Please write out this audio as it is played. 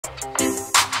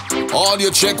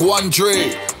Audio check 1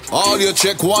 3. Audio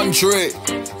check 1 3.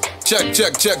 Check.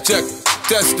 Testing.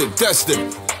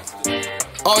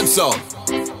 How it sound?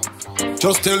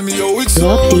 Just tell me how it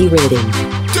sound. Rock D Riddim,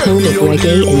 home of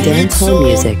reggae and dancehall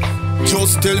music.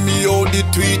 Just tell me how the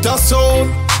Twitter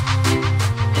sound,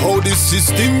 how the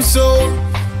system sound.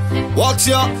 What's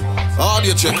ya?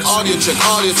 Audio check. 1 audio check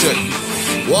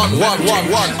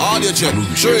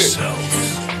 3.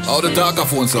 How the talker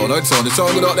phone sound? How it sound? It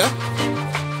sound good out there?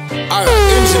 Alright,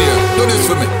 engineer, do this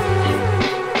for me.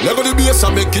 Level the bass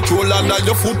and make it roll under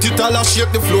your foot, it all a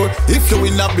shake the floor. If you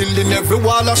in a building, every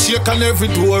wall a shake and every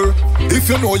door. If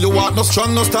you know you want no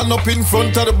strong, no stand up in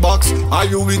front of the box, or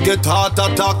you will get heart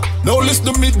attack. Now listen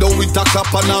to me, though with a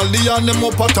clap and all the on them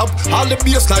up a top. All the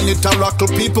bassline it a rockle,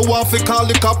 people want to call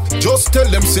the cop. Just tell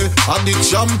them say, and the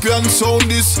champion sound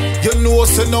this. You know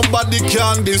say nobody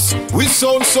can this. We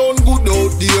sound good out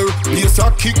there. Bass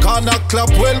a kick and a clap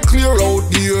well clear out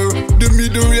there. The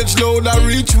middle range loud a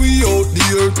reach we out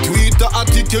there. Twitter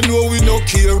attic, you know we no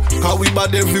care, cause we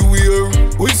bad everywhere.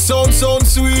 We sound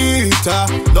sweeter,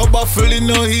 no baffling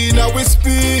no inna we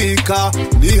speaker.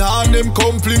 The hand them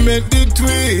compliment the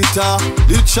Twitter.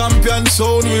 The champion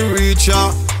sound we reach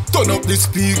ya. Turn up the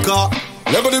speaker.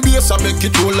 Level the bass and make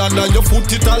it roll under your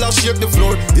foot, it all a shake the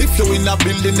floor. If you in a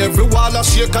building, every wall a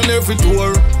shake and every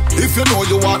door. If you know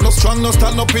you want no strong, no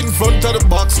stand up in front of the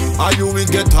box, or you will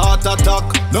get heart attack.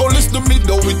 Now listen to me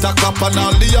though with a clap and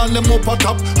all the on them up a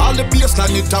top. All the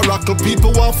bassline it a rockle,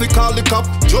 people want to call the cop.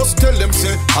 Just tell them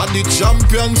say, and the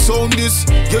champion sound this.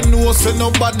 You know say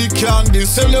nobody can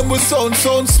this. Tell them we sound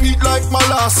sweet like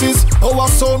molasses. Our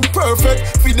sound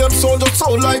perfect, feed them sound just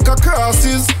sound like a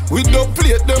crosses. We don't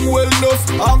plate them well enough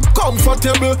and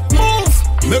comfortable. Move!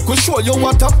 Make we show you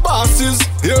what a boss is.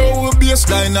 Here we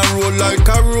bassline and roll like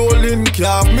a rolling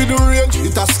cap. Middle range,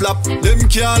 it a slap, them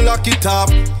can't lock it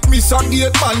up. Miss a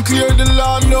gate man, clear the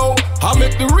land now. I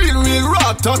make the real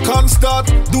rata can start.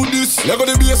 Do this, level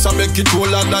the bass and make it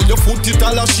roll under your foot, it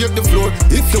all a shake the floor.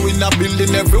 If you in a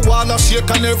building, every wall a shake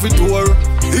and every door.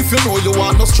 If you know you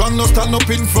want no strong, no stand up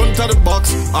in front of the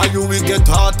box, or you will get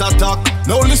heart attack.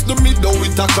 Now listen to me though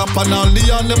with a clap and all the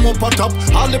on them up a top.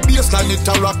 All the bassline it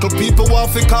a rockle, people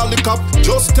want to call the cop.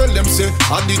 Just tell them say,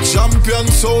 and the champion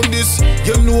sound this.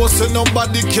 You know say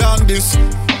nobody can this.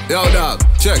 Yo dog,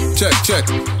 check.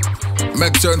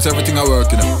 Make sure everything are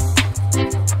working now.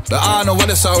 The I know what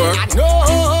this a work.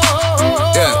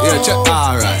 Yeah, check.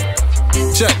 Alright.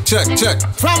 Check.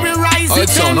 From we rise how it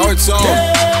sound?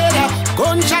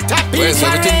 Gunshot a Where's piece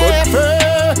everything good?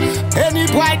 Any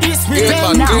boy this we Yeah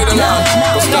man, clear the land.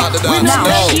 Go start the dance now.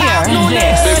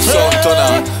 Big sound turn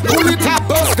on. Bullet a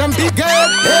bust them big head.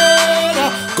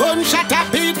 Gunshot a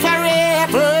beat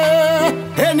forever.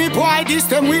 Any boy this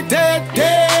them we dead.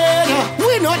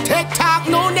 We no take talk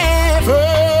no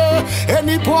never.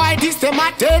 Any boy this them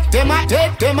a dead. Them we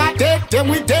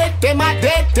dead. Them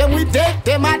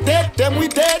we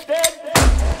dead.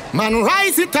 Man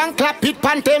rise it and clap it,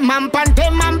 pan them,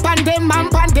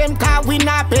 cause we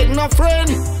not beg no friend.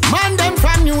 Man them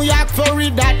from New York,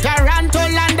 Florida, Toronto,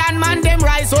 London, man them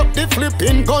rise up the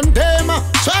flipping gun them.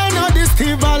 China, this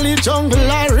Steve Valley, jungle,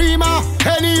 and Rima.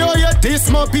 Any of you this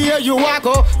must be you a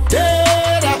go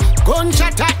dead.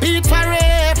 Gunshot a beat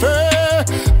forever.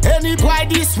 Any boy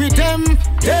this with them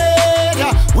dead.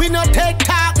 We not take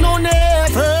talk no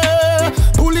never.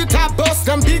 Bullet a bust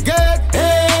them big head.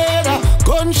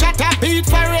 Gunshot a beat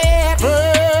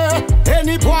forever.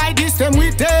 Any boy this them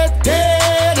we dead.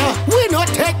 We no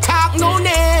take talk no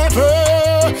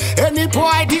never. Any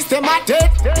boy this them a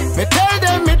dead. Me tell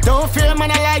them me don't fear,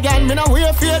 man I like and me no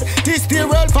wear fear. This the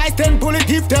world fight then bullet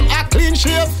give them a clean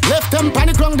shave. Left them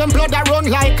panic wrong, them blood a run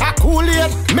like a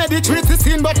Kool-Aid. Meditate the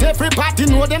scene but everybody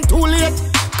know them too late.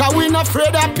 Cause we not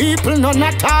afraid of people, none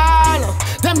at all.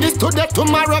 Them this today,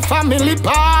 tomorrow family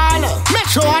ball. Make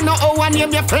sure I know how one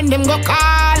name your friend them go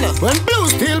call. When blue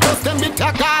steel bust them bit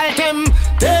a call them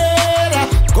dead.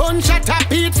 Gunshot a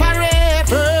beat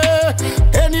forever.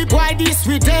 Any boy this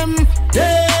with them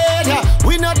dead.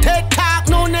 We not take talk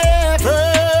no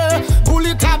never.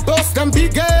 Bullet a bust them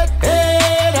big head.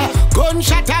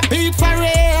 Gunshot a beat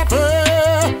forever.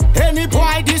 Any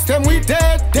boy this them we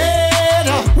dead.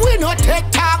 We not take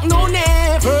talk no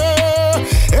never.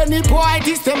 Any boy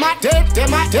this them a dead.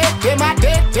 Them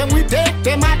we dead.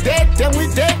 Them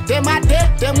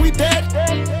we dead.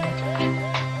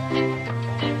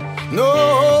 No.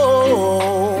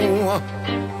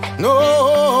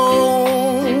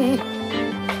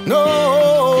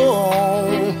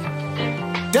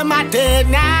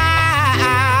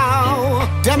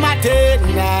 Them a dead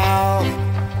now.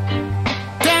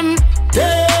 Them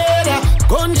dead.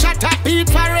 Gunshot a beat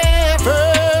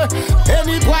forever.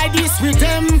 with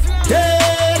them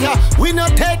dead. We no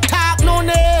take talk, no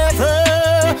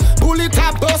never. Bullet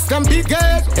a bust them big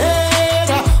head.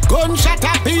 Gunshot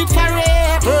a beat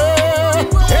forever.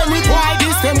 Any boy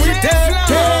this them we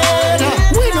dead.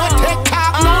 We no take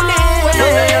talk, no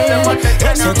never.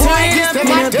 Any boy this them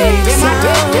a dead.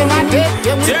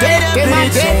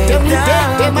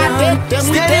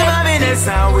 Steady, that's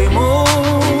how we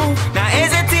move. Now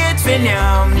hesitate for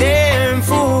yam them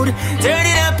food. Turn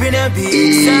it up in a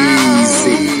big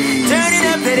sound. Turn it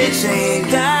up, let it shake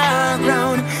the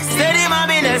ground. Steady,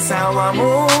 mommy, that's how I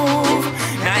move.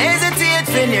 Now hesitate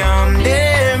for yam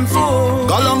them food.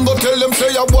 Galango tell them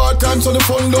say a wartime so the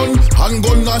fun done.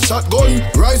 Handgun and shotgun.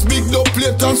 Rice big dub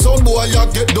plate and sound boy ya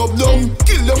get dub down.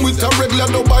 Kill them with a regular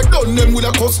dub, I done them with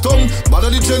a custom. Badda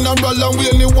the general and we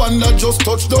anyone that just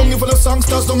touch down. If the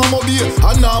songsters don't have mobile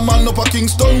and now man up a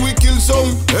Kingston we kill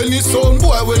some. Any sound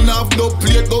boy when have dub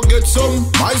plate go get some.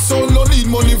 My son no need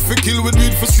money for kill with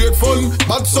weed for straight fun.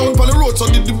 Bad sound on the road so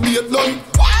the debate done.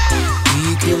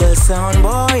 We kill a sound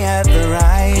boy at the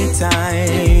right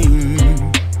time.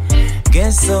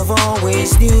 Guess I've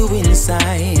always knew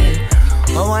inside.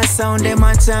 Oh, I sound them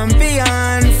a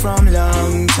champion from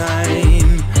long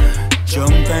time.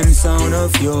 Jump and sound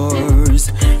of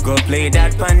yours. Go play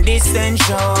that pan distant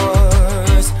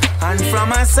shores. And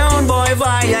from a sound boy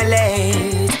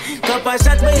violate. Couple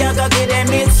shot me I go get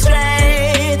them it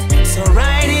straight. So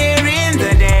right here in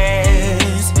the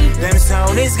days, them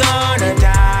sound is gonna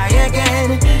die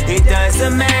again. It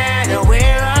doesn't matter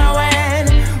where or when.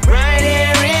 Right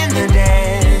here in the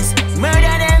days, murder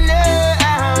them no.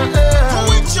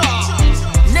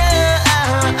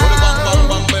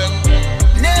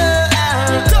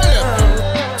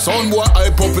 Sound boy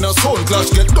hype up in a sound clash,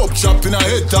 get dub chop in a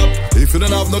head tap. If you don't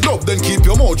have no dub, then keep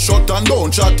your mouth shut and don't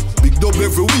chat. Big dub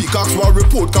every week, ask for a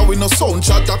report, cause we no sound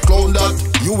chat a clown that.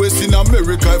 US in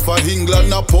America, if a England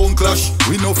a pound clash.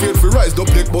 We no fear for rise, the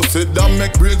plate but said that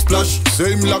make brain splash.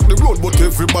 Same like the road, but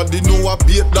everybody know I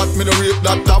beat that. Me no rate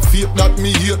that, I fake that, me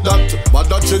hate that. But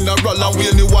that general and we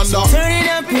anyone that. Turn it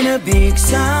up in a big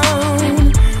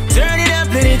sound. Turn it up,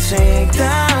 let it shake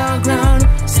the ground.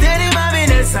 Steady, mommy,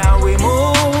 that's how we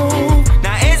move.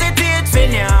 Now hesitate for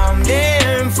yam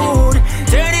them food.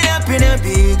 Turn it up in a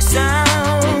big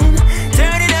sound.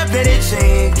 Turn it up, let it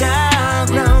shake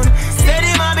the ground.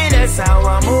 Steady, mommy, that's how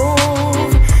I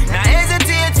move. Now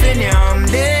hesitate for yam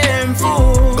them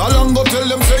food. Galango tell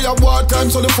them say a wartime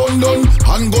so the fun done.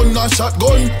 Handgun and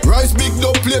shotgun. Rice big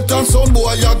dub plate and sound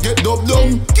boy ya get dub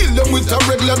down. Kill them with a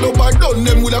regular dub, I done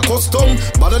them with a custom.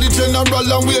 Badda the general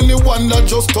and we anyone that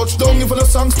just touch down. If the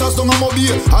songsters don't have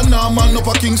mobile and now man up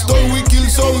a Kingston we kill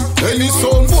some. Any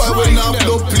sound boy when have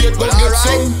dub plate go get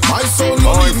some. My son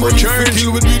no need money for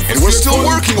kill with weed. And we're still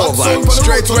working on that.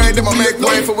 Straight away them a make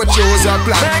way for what chose a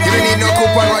plan. You don't need no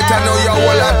coupon right I know you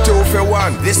all have 2 for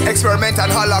 1. This experiment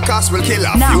and Holocaust will kill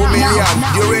a few million.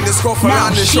 During the scuffle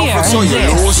and the shuffle so you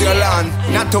lose your land.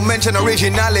 Not to mention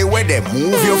originally where they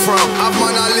move you from. Have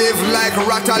man a live like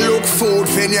rat a look food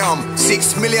for yum.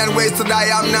 6 million ways to die,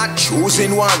 I'm not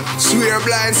choosing one. Swear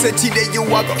blind say today you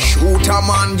a go shoot a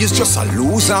man. You's just a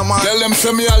loser man. Tell them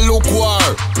say me a look war.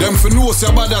 Them for know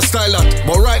say Badda style that.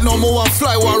 But right now me want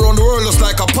fly war around the world just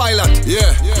like a pilot.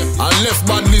 Yeah. And left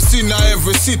badness in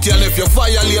every city. And if you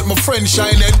violate my friend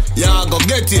Shinehead, yeah I go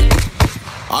get it.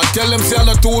 I tell them say I'm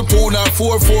a 2-2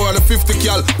 or 4-4 or the 50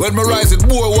 cal. When me rise it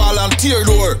bore wall and tear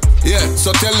door. Yeah, so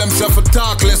tell them say for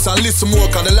talk less and listen more.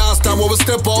 Cause the last time we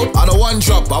step out on a 1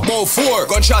 drop about 4.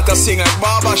 Gunshot a sing like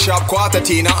barbershop, quarter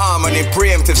teen a harmony,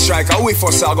 preemptive strike. A whiff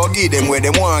us I go give them where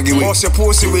they want give it. Bust your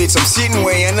pussy with some sitting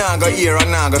where you nah go hear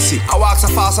and nah go see. I walk so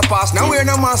fast I pass, now we're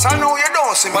no mass, I know you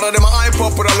don't see me. But of them a hype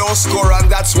up with a low score and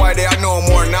that's why they are no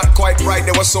more. Not quite right,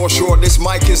 they were so short. This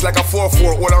mic is like a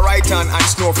 4-4 with a right hand and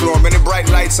snow floor. Many bright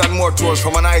lights and more tours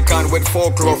from an icon with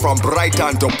folklore from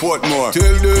Brighton to Portmore.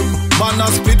 Tell them, man a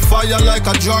spit fire like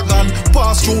a dragon.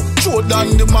 Pass through, show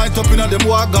down the might up in a them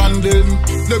wagon.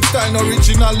 Them style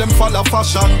original, them follow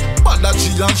fashion. Badda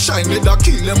G and Shinehead a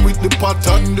kill them with the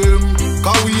pattern them.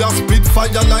 Cause we a spit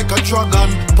fire like a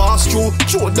dragon. Pass through,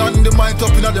 show down the might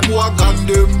up in a them wagon.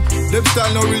 Them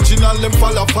style original, them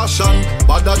follow fashion.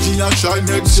 Badda G and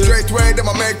Shinehead. Straight way, them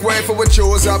a make way for what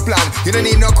chose a plan. You don't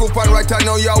need no coupon right I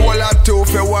know you all have 2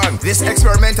 for 1. This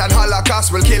experiment and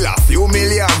Holocaust will kill a few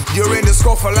million. During the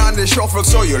scuffle and the shuffle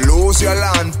so you lose your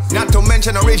land. Not to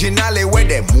mention originally where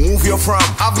they move you from.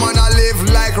 Have man a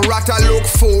live like a rat, I look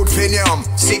food for yum.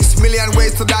 6 million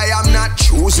ways to die, I'm not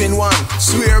choosing one.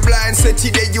 Swear blind, say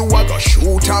today you are gonna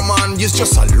shoot a man. You're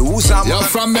just a loser, man. Yeah,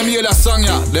 from them hear the song,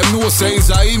 yeah. Them know say it's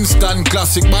a instant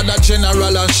classic. Badda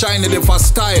general and Shinehead if a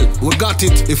style. We got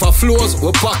it. If a flows,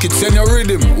 we pack it. Send your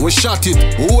rhythm, we shot it.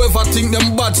 Whoever think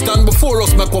them bad stand before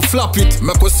us, make we flap it.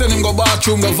 Make we send him go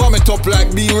bathroom, go vomit up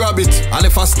like the rabbit. And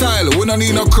if a style, we don't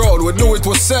need no crowd, we do it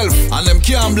ourself. And them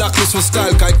can't blacklist for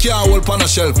style, cause can't hold on a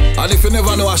shelf. And if you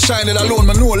never know a Shinehead alone,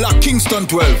 man know like Kingston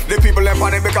 12. The people them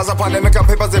panic because of pandemic and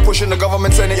papers they pushing the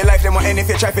government sending. Your life them want any if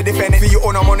you try to defend it. For you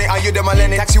own no money and you them a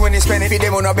lend it. Tax you when you spend it, feed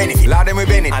them on no benefit. Lie them with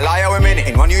Benny, and liar with many.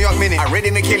 In 1 New York minute, I'm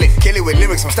ready to kill it. Kill it with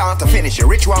lyrics from start to finish. You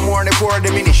rich one more and the poor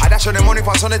diminish. I dash on the money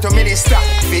from Sunday to minister.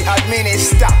 Be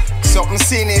administer. Something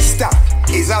sinister.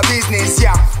 It's a business,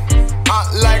 yeah.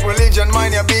 Act like religion,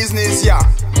 mind your business, yeah.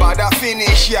 Badda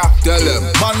finish, yeah. Tell them,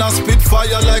 man a spit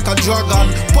fire like a dragon.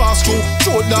 Pass through,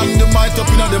 throw down the might up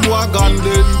in a them wagon.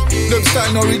 Them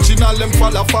style original, them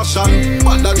follow fashion.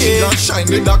 Badda chill and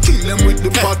Shinehead a kill them with the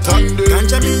pattern.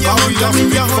 Ganja me a hunter, me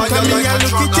a hunter, me a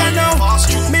look it ya now.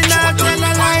 Me not tell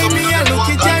a lie, me a look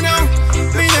it ya now.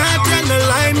 Me not tell a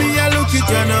lie, me a look it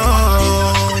ya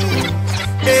now.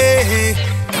 Hey,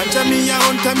 ganja me a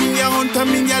hunter, me a hunter,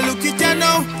 me a look it ya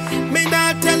now. Me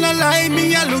not tell a lie,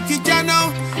 me a look it ya now.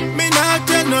 Me not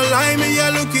tell no lie, me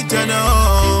a look it ya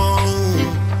now.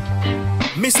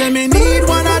 Me say me need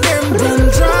one of them boom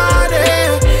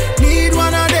drade. Need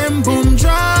one of them boom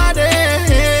drade.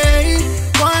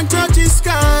 Want touch the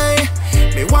sky.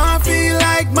 Me want feel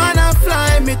like man a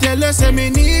fly. Me tell you say me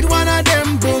need one of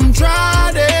them boom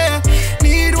drade.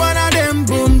 Need one of them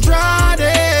boom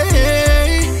drade.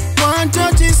 Want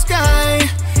touch the sky.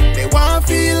 Me want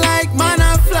feel like man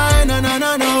a fly. No, no,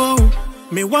 no, no.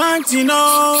 Me want to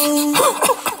know.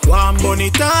 One bunny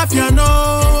top, you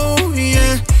know.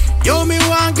 Yeah. Yo, me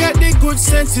want get the good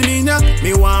sense in me now.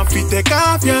 Me want fi take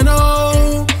off, you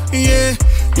know. Yeah.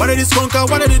 One of the skunker,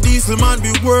 one of the diesel man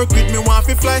be work with. Me want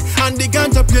fi fly and the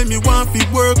ganja play me want fi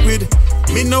work with.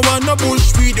 Me no want no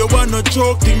bush weed, you want no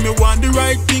joke thing. Me want the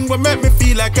right thing, what make me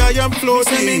feel like I am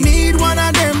floating. Say me need one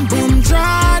of them boom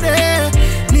drade.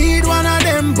 Need one of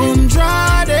them boom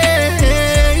drade.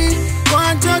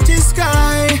 Want touch the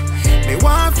sky. Me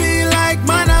want feel like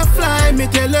man a fly. Me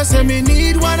tell you say me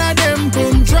need one of them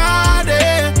boom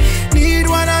drade. Need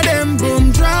one of them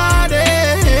boom drade.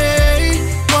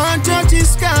 Want touch the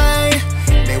sky.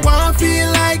 Me want feel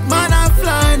like man a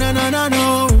fly. No, no, no,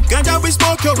 no. Ganja we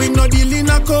smoke you, we no deal in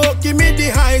a coke. Give me the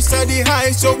high,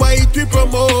 so why it we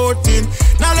promoting.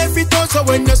 Now let it out, so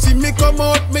when you see me come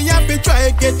out, me have to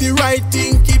try get the right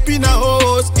thing. Keeping a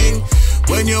hosting.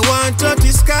 When you want to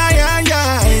the sky,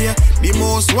 the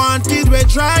most wanted we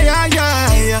try,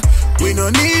 we no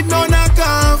need no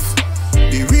knockoff.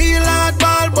 The real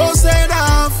hardball boss head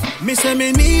off. Me say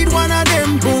me need one of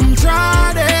them boom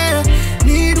drade.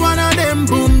 Need one of them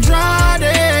boom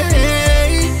drade.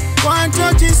 Want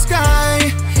touch the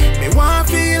sky. Me want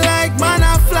feel like man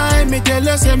a fly. Me tell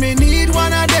you say me need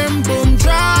one of them boom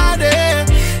drade.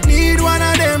 Need one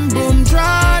of them boom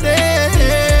drade.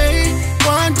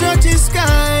 Want touch the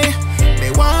sky.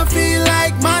 Me want feel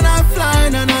like man a fly.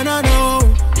 No, no, no, no.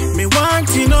 Me want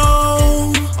to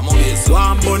know.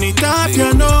 One bunny top,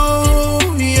 you know.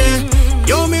 Yeah.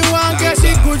 Yo, me want get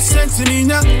the good sense in me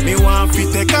now. Me want fi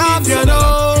take off, you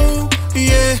know.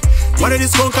 Yeah. One of the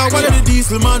skunker, one of the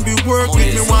diesel man be work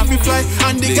with. Me want fi fly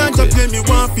and the ganja play me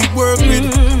want fi work with.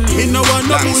 Me no want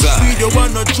no bush weed, you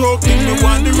want no joking. Me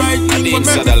want the right thing, what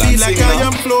make me feel like I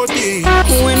am floating.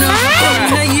 When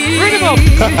I'm a year,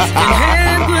 can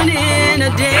happen in a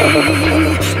day.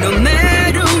 No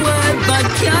matter what, but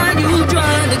can you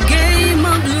draw the game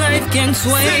of life can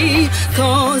sway?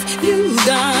 Cause you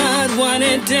got what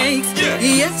it takes.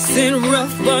 Yes, it's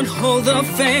rough, but hold the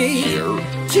faith.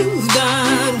 You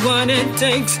got what it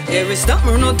takes. Every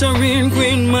summer not a rain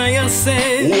queen, Maya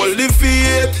say. Hold the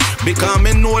faith, because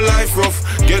me know life rough.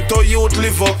 Get to youth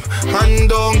live up, and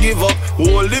don't give up.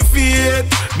 Hold the faith,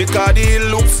 because the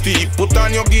look steep. Put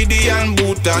on your Gideon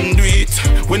boot and do it.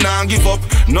 We not give up,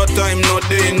 no time, no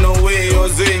day, no way.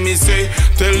 Jose me say,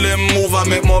 tell them move and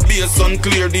make my bass and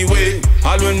clear the way.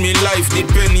 All when me life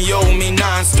depend, yo, me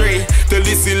not stray. Tell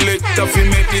the selector fi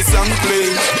make this song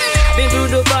play. Been through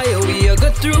the fire, we are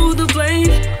got through the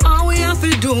flame. All we have to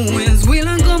do is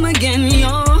we'll come again,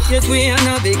 yo. Yes, we are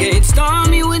navigate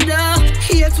stormy with the.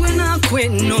 Yes, we're not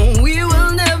quit, no, we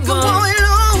will never. The one we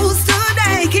lose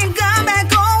today can come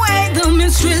back away. The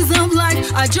mysteries of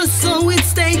life, I just saw it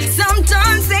stay.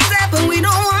 Sometimes things happen, we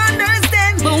don't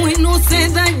understand. But we know say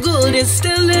that good is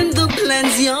still in the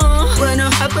plans, yo. When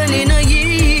it happen in a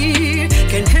year,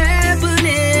 can happen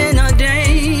in a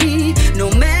day.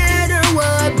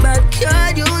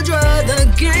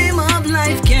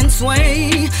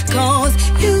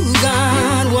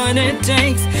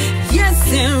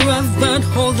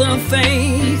 the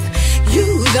faith.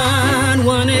 You got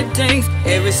what it takes.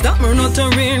 Every stopper not a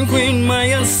rain queen,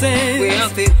 Maya says. We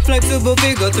have to flexible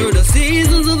figure through the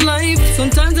seasons of life.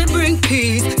 Sometimes it brings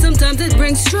peace, sometimes it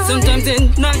brings strife. Sometimes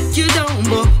it knock you down,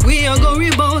 but we are gonna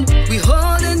rebound. We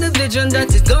hold in the vision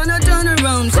that it's gonna turn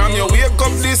around. From your wake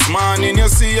up this morning, you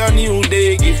see a new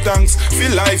day. Give thanks for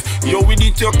life. You with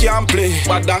it, you can't play.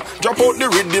 Badda, drop out the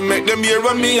rhythm, make them hear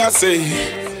what me I say.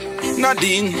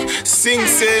 Nadine, sing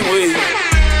same way.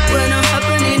 When it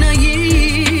happen in a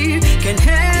year, can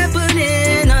happen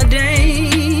in a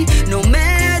day. No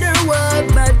matter what,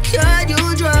 but could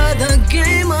you draw, the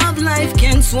game of life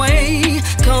can sway.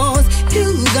 Cause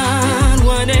you got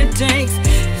what it takes.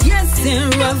 Yes,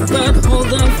 it's rough, but hold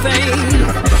the faith.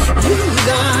 You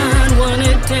got what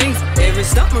it takes. Every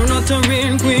stopper not a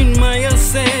rain queen, Maya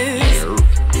says.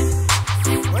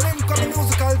 Well, I'm coming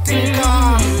musical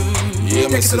thinker. Yeah,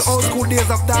 take it to the old school days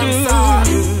of dancehall.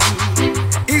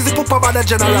 Easy put up by the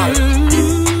general.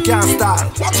 Can't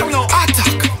start. Watch him now.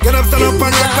 Attack. Get up, stand up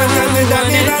and rock and tell me that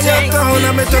in your town.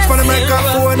 I'm a touch for the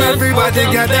microphone. Everybody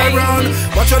gather round.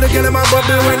 Watch how they get in my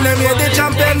bubble when them hear the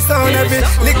champion sound. Every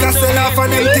liquor sell off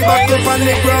and empty back up on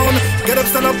the ground. Get up,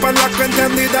 stand up and rock and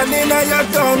tell me that in your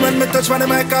town. When me touch for the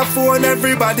microphone,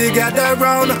 everybody gather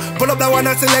round. Pull up the one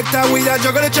that selector, we are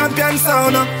juggle the champion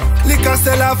sound. Liquor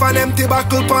sell off and empty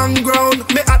buckle pan ground.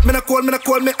 Me hot, me no cold,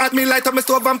 me hot, me light up my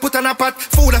stove and put on a pot.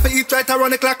 Food I eat right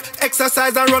around the clock.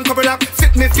 Exercise and run couple lap.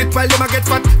 Fit me fit while them a get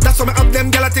fat. That's why me up them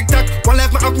gyal a tic-tac. One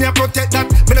life me up, me a protect that.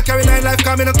 Me no carry 9 life,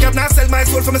 cause me no care. Now sell my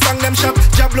soul for me song them shop.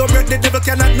 Job low bread, the devil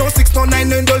cannot. No 6, no 9,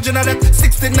 no indulging at that.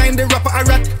 69, the rapper a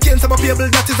rat. Can't sub a payable,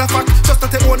 that is a fact. Just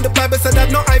that they own the Bible said that.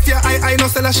 No I fear, I no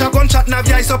sell a shop. Gunshot, nav,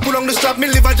 yeah, so pull on the strap. Me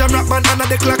live a jam rap man under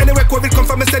the clock. Anyway, COVID come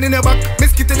from me sending your back.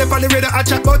 Miss Kitty left on the radar, I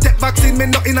chat about vaccine, me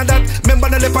not in a that. Remember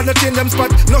the left on the change them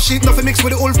spot. No sheep, nothing mixed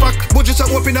with the old pack. Budgets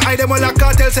are open, the eye them all a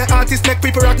cartel. Say artists make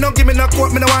people rock. No give me no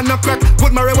quote, me no want no crack.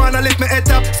 Good marijuana lift me head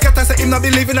up. Scatter say him not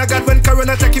believe in a God. When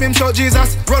Corona take him show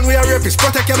Jesus. Run we a rapist,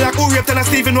 protect your black. Who raped and a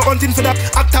Steven, no hunting for that.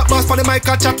 Act top boss for the mic,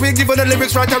 catch chat. We give the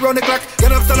lyrics right around the clock.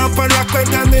 Get up, stand up and rock. When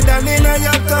time me down in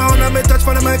your town. I me touch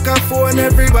for the microphone,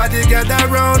 everybody gather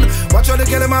round. Watch how they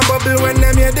get in my bubble when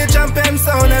them hear the champion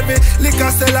sound. Every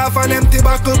liquor sell off and empty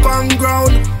buckle pan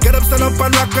ground. Get up, stand up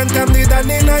and rock when time me down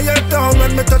in your town.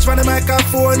 When me touch for the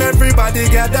microphone, everybody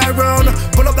gather round.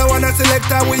 Pull up the one that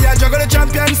selector, we are juggle the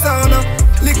champion sound.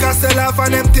 Liquor sell off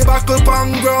and empty buckle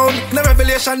pan ground. No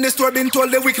revelation, this story been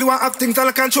told. The weekly one have things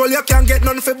under control. You can't get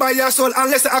none for buy your soul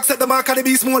unless you accept the mark of the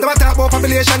beast small. Them talk about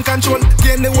population control.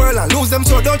 Gain the world and lose them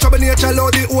soul. Don't trouble nature,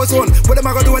 load the ozone. What them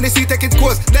a go do when they see take it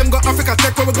coast? Them go Africa,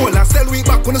 take where we go. Now sell we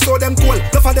back when you saw them cold.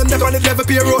 Enough of them that on the level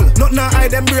payroll. Not now hide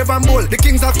them brave and bold. The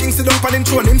kings of kings sit down on him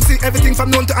throne. Him see everything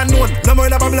from known to unknown. No more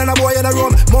in a Babylon, a boy in a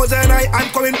Rome. Moses and I'm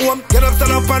coming home. Get up,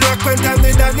 stand up and rock when time me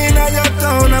down in your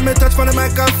town. I me touch for the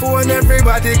microphone,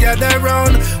 everybody gather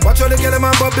round. Watch how they get in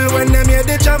my bubble when them hear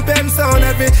the champion sound.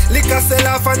 Every liquor sell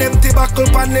off and empty buckle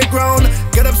on the ground.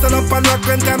 Get up, stand up and rock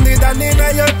when time me down in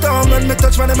your town. When me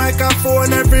touch for the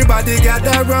microphone, everybody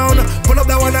gather round. Pull up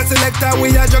the one that selector,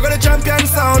 we are juggle the champion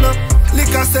sound.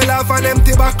 Liquor sell off and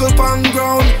empty buckle on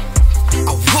ground.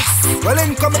 A Wasp. Well,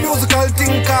 in come a musical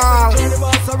thinker.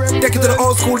 Take it to the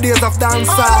old school days of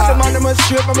dancehall.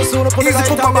 Easy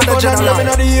put up on the general.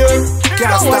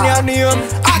 Can't stop.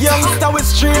 Youngster we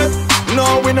straight,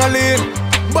 no we no lean.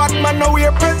 Batman no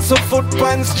wear pencil foot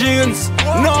pants jeans.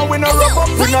 No we no rub up,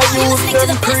 we no use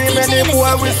them cream. Any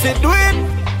boy we sit do it,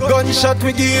 gunshot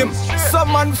we give him.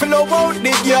 Some man feel about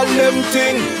the girl them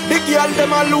thing. The girl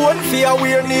them alone fear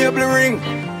wear navel ring.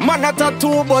 Man a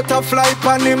tattoo butterfly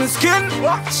pan him skin.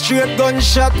 Straight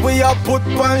gunshot we a put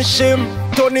pan shim.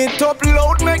 Turn it up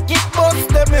loud, make it bust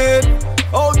them head.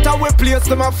 Out of we place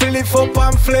them a fill it up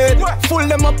and fled. Full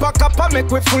them up a cup and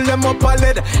make we full them up a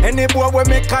lead. Any boy we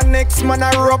make a next man a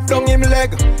rub down him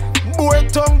leg. Boy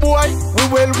tongue boy, we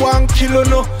will 1 kilo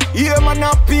no. Yeah man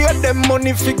a pay them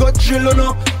money fi go drill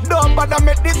no. Don't bother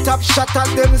make the top shot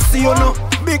at them see you no.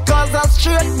 Because a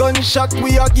straight gunshot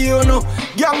we a give you no.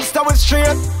 Gangster we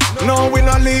straight, no we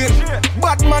no lean.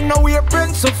 Batman no wear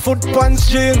pencil foot pants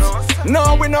jeans.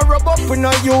 No we no rub up, we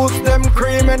no use them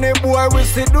cream. Any boy we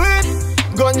see do it,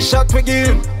 gunshot we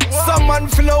give. Some man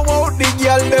flow out the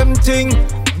girl them thing.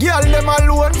 Girl them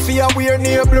alone fear wear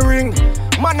navel ring.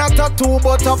 Man a tattoo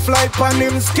butterfly pan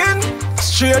him skin.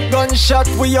 Straight gunshot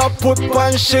we a put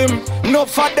pan shim. No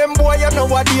for them boy you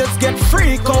nowadays get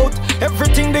freak out.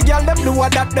 Everything the girl them do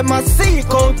that them a seek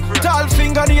out. Tall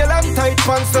fingernail and tight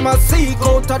pants them a seek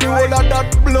out. And the whole of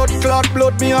that blood clot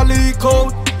blood me a leak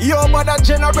out. Yo but a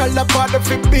general the part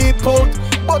of it beep out.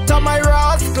 But on my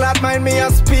ras clad mind me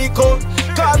a speak out.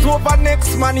 Cause over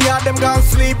next man, yeah, them gonna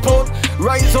sleep out.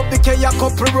 Rise up the K, a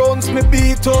couple rounds, me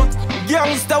beat out.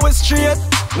 Gangsta we straight,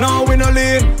 now we no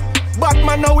lean.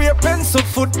 Batman now wear pencil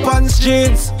foot pants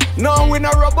jeans. Now we no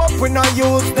rub up, we no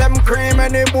use them cream.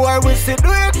 Any boy we see do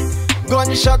it,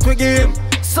 gunshot we give.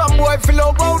 Some boy feel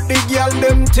about the girl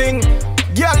them thing.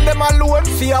 Girl them alone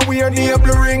fear wear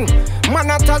navel ring. Man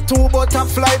a tattoo but a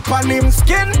fly pan him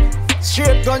skin.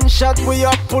 Straight gunshot we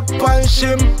a put punch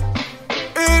him.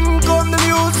 In come the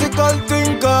musical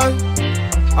thinker.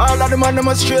 All of the man them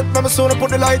a straight. Remember soon I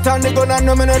put the light on the gun and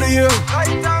them in the ear.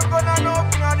 Light on gun and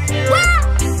up in the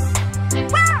ear.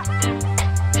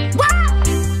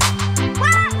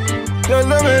 Tell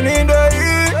them in the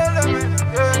ear.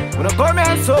 When I come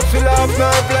here so feel off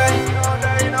my play.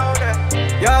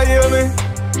 Yeah, hear me?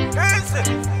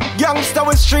 Gangsta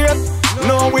we straight,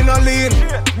 no we no lean.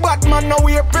 Batman now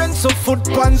wear pencil foot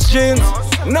pants jeans.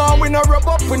 No we no rub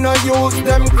up, we no use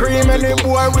them cream. Any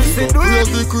boy we see do it,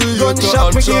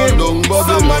 gunshot we give.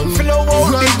 Some man flow out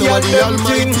the girl them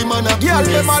thing. Girl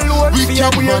them alone fear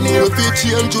we a near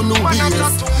change you know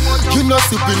ways. You not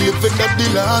to believe in that the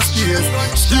last years.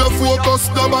 Stay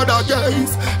focused no matter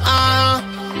guys.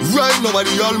 Right now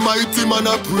the almighty man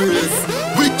a praise.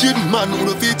 Wicked man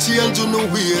who fit change you know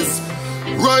ways.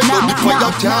 Right now the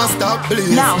fire can't stop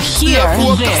blaze. Now hear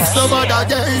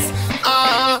this.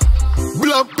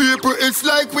 Black people, it's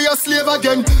like we are slave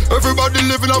again. Everybody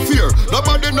living in fear,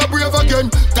 nobody not brave again.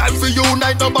 Time for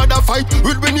unite, nobody fight.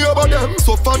 We'll be nearby them,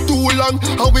 so for too long,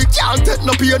 and we can't take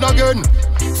no pain again.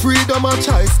 Freedom a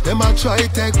choice, them a try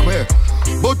take away.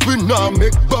 But we now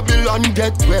make Babylon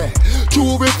get where.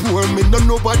 True we poor, me no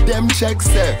know what them checks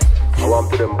say. I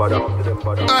want to them bad.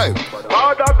 Hey,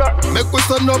 make we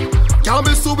stand up, can't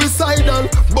be suicidal.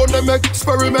 But them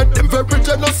experiment, them very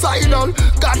genocidal.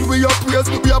 God we are praise,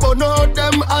 we about know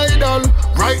them idol.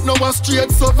 Right now a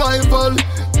straight survival.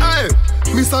 Hey,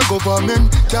 Mr. Government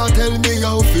can't tell me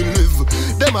how to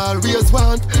live. Them always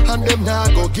want and them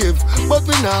not go give. But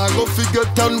we not go figure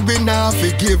and we not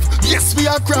forgive. Yes, we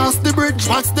across the bridge,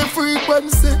 what's the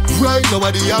frequency? Right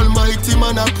now the almighty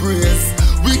man a praise.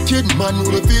 Wicked man who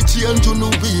will change you no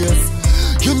ways.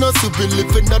 You not to be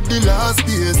living at the last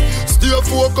days. Stay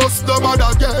focused no matter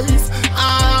guys.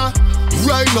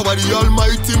 Right now the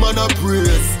almighty man a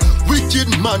praise. Wicked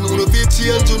man who will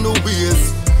change you no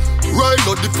ways. Right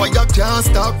now the fire can't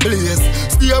stop blaze.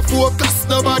 Stay focused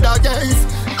no matter guys.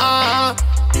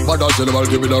 Badda general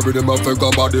give me the rhythm and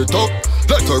figure body top.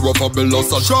 Let her rough and build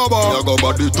us a shabba. I go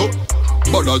body top.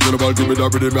 Badda general give me the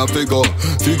rhythm and figure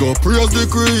praise the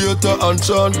creator and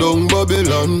chant down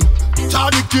Babylon.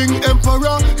 Charlie king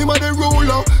emperor, him a the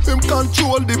ruler. Him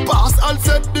control the past and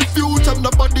set the future.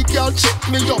 Nobody can check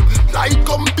me up like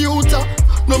computer.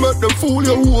 No make them fool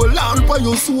you, hold on by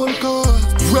your soul cause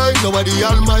right now the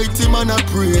almighty man a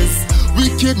praise.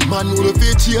 Wicked man who will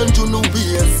change you no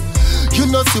ways. You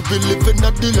not to be living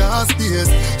at the last days.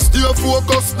 Stay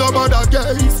focused no matter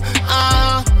guys.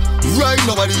 Right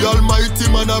now the almighty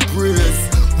man a praise.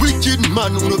 Wicked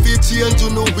man who will change you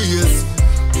no ways.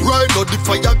 Right now the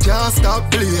fire can't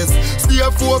stop blaze. Stay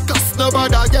focused no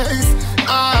matter guys.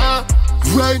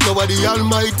 Right now the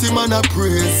almighty man a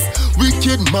praise.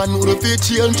 Wicked man who will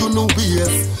change you no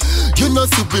ways. You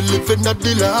not to be living at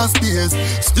the last days.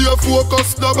 Stay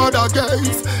focused no matter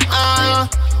guys.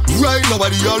 Right now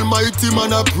the almighty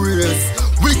man a praise.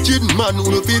 Wicked man who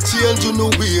will change you no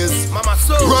ways.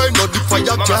 Right now the fire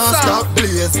can't stop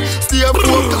blaze. Stay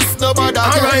focused no matter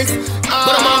guys.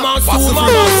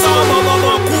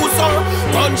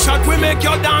 Gunshot we make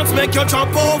you dance, make you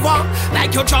jump over.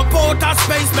 Like you jump out of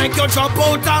space, make you jump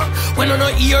out. When you no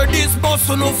hear this bus,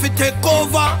 you know fit take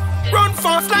over. Run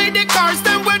fast like the cars,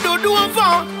 them we do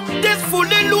over. This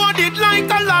fully loaded like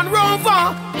a Land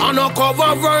Rover. And a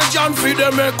cover virgin for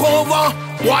them make over.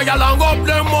 Why you long up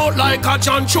them out like a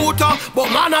John Shooter. But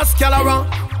man a Skalawa,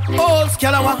 Ole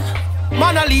Skalawa.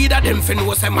 Man a leader, them fin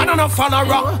know say man a no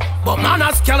follower. But man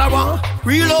a Skalawa,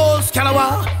 real Ole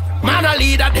Skalawa. Man a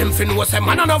leader, them fin know say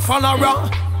man a no follower.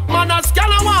 Man a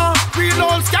Skalawa, real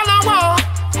Ole Skalawa.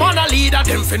 Man a leader,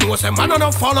 them fin know say man a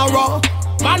no follower.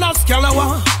 Man a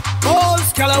Skalawa, Ole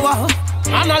Skalawa.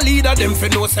 Man a leader, them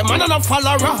fin know say man a no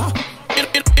follower.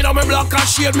 In a me block and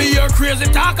shade, me hear crazy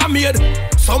talk I made.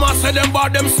 Some a say them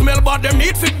bad, them smell bad, them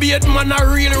need fit beard. Man a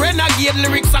real renegade,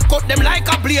 lyrics I cut them like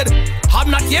a blade.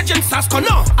 I'm not agent Sasko,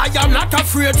 no, I am not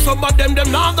afraid. Some of them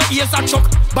now the ears a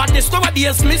chuck. But this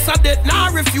nowadays, miss a death,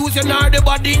 now refuse you, now the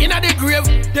body in the grave.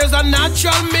 There's a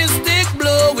natural mystic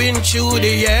blowing through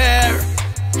the air.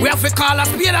 We have to call a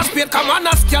spade, come on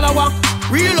a Skalawa.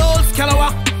 Real Ole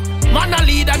Skalawa. Man a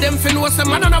leader, them fin know say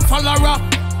man a follower.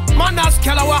 Man a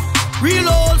Skalawa, real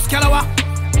Ole Skalawa.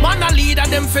 Man a leader,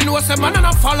 them fi know say man a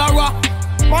no follower.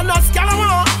 Man a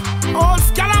Skalawa, Ole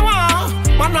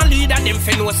Skalawa. Man a leader, them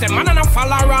fi know say man a no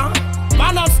follower.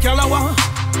 Man a Skalawa,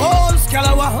 Ole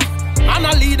Skalawa. Man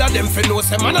a leader, them fi know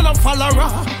say man a no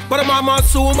follower. But mama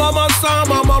so, mama sa,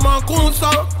 mama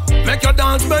kunsa. Make you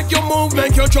dance, make you move,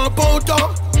 make you jump out.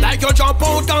 Like you jump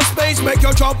out of space, make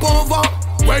you jump over.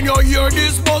 When you hear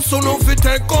this bus, so no fit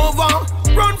take over.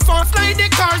 Run fast like the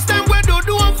cars, then we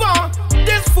do over.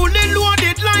 This fully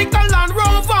loaded like a Land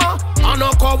Rover. And a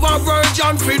cover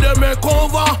virgin for the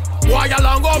makeover. Why you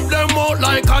long up them out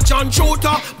like a John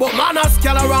shooter? But man a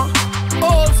Skalawa,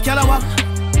 Ole Skalawa.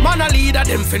 Man a leader,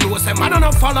 them fi know say man a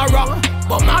no follower.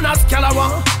 But man a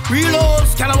Skalawa, real Ole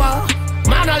Skalawa.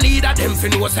 Man a leader, them fi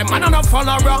know say man a no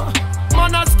follower.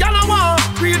 Man a Skalawa,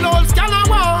 real Ole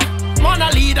Skalawa. Man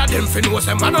a leader, them fi know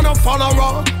say man a no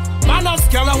follower. Man a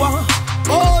Skalawa,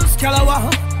 Ole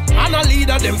Skalawa. Man a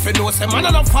leader, them fi know say man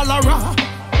a no follower.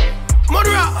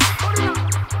 Murderer.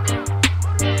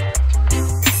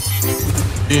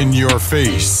 In your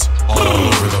face, all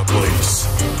over the place.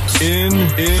 In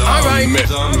Alright.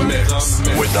 the mix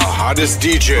with the hottest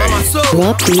DJ.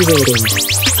 Drop B Riddim,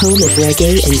 home of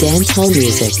reggae and dancehall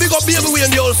music. Big up baby we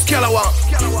and the Ole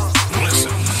Skalawa.